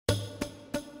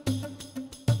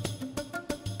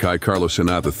Kai Carlos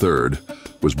Cenat III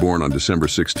was born on December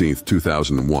 16,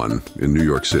 2001, in New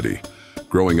York City.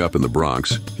 Growing up in the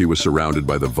Bronx, he was surrounded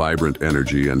by the vibrant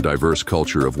energy and diverse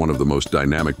culture of one of the most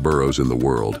dynamic boroughs in the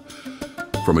world.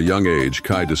 From a young age,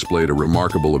 Kai displayed a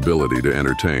remarkable ability to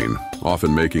entertain,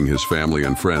 often making his family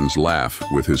and friends laugh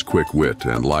with his quick wit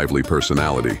and lively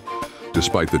personality.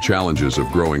 Despite the challenges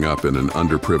of growing up in an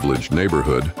underprivileged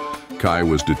neighborhood, Kai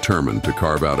was determined to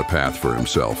carve out a path for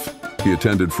himself. He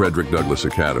attended Frederick Douglass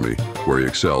Academy, where he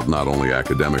excelled not only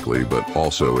academically but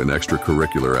also in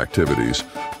extracurricular activities,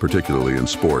 particularly in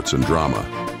sports and drama.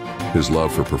 His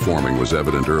love for performing was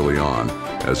evident early on,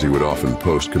 as he would often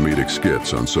post comedic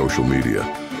skits on social media,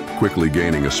 quickly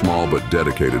gaining a small but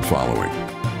dedicated following.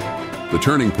 The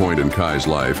turning point in Kai's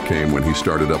life came when he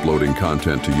started uploading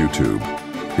content to YouTube.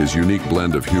 His unique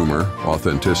blend of humor,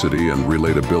 authenticity, and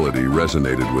relatability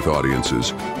resonated with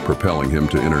audiences, propelling him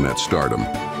to internet stardom.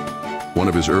 One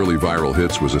of his early viral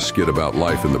hits was a skit about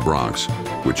life in the Bronx,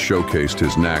 which showcased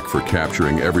his knack for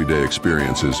capturing everyday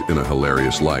experiences in a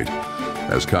hilarious light.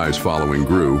 As Kai's following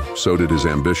grew, so did his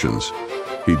ambitions.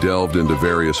 He delved into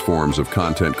various forms of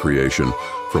content creation,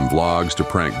 from vlogs to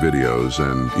prank videos,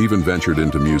 and even ventured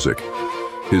into music.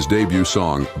 His debut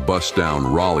song, Bust Down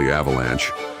Raleigh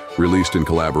Avalanche, released in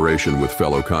collaboration with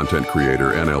fellow content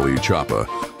creator NLE Choppa,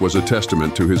 was a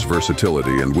testament to his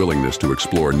versatility and willingness to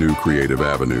explore new creative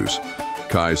avenues.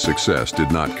 Kai's success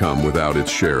did not come without its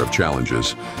share of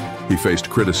challenges. He faced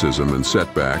criticism and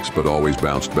setbacks, but always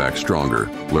bounced back stronger,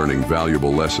 learning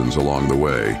valuable lessons along the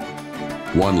way.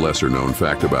 One lesser-known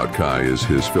fact about Kai is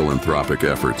his philanthropic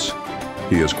efforts.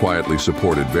 He has quietly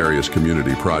supported various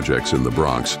community projects in the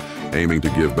Bronx, aiming to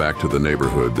give back to the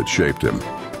neighborhood that shaped him.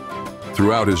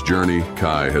 Throughout his journey,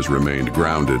 Kai has remained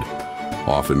grounded,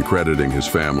 often crediting his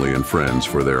family and friends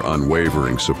for their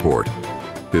unwavering support.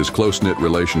 His close-knit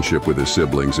relationship with his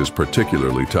siblings is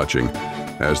particularly touching,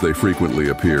 as they frequently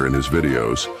appear in his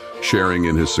videos, sharing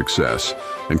in his success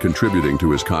and contributing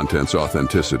to his content's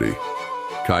authenticity.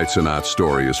 Kai Cenat's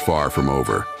story is far from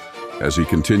over. As he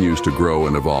continues to grow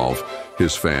and evolve,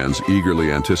 his fans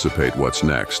eagerly anticipate what's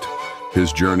next.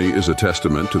 His journey is a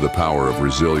testament to the power of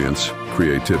resilience,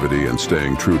 creativity, and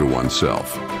staying true to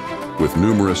oneself. With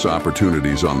numerous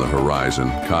opportunities on the horizon,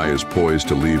 Kai is poised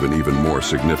to leave an even more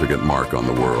significant mark on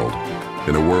the world.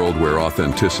 In a world where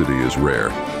authenticity is rare,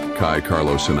 Kai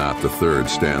Carlos Cenat III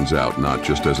stands out not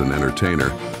just as an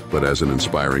entertainer, but as an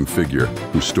inspiring figure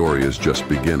whose story is just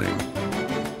beginning.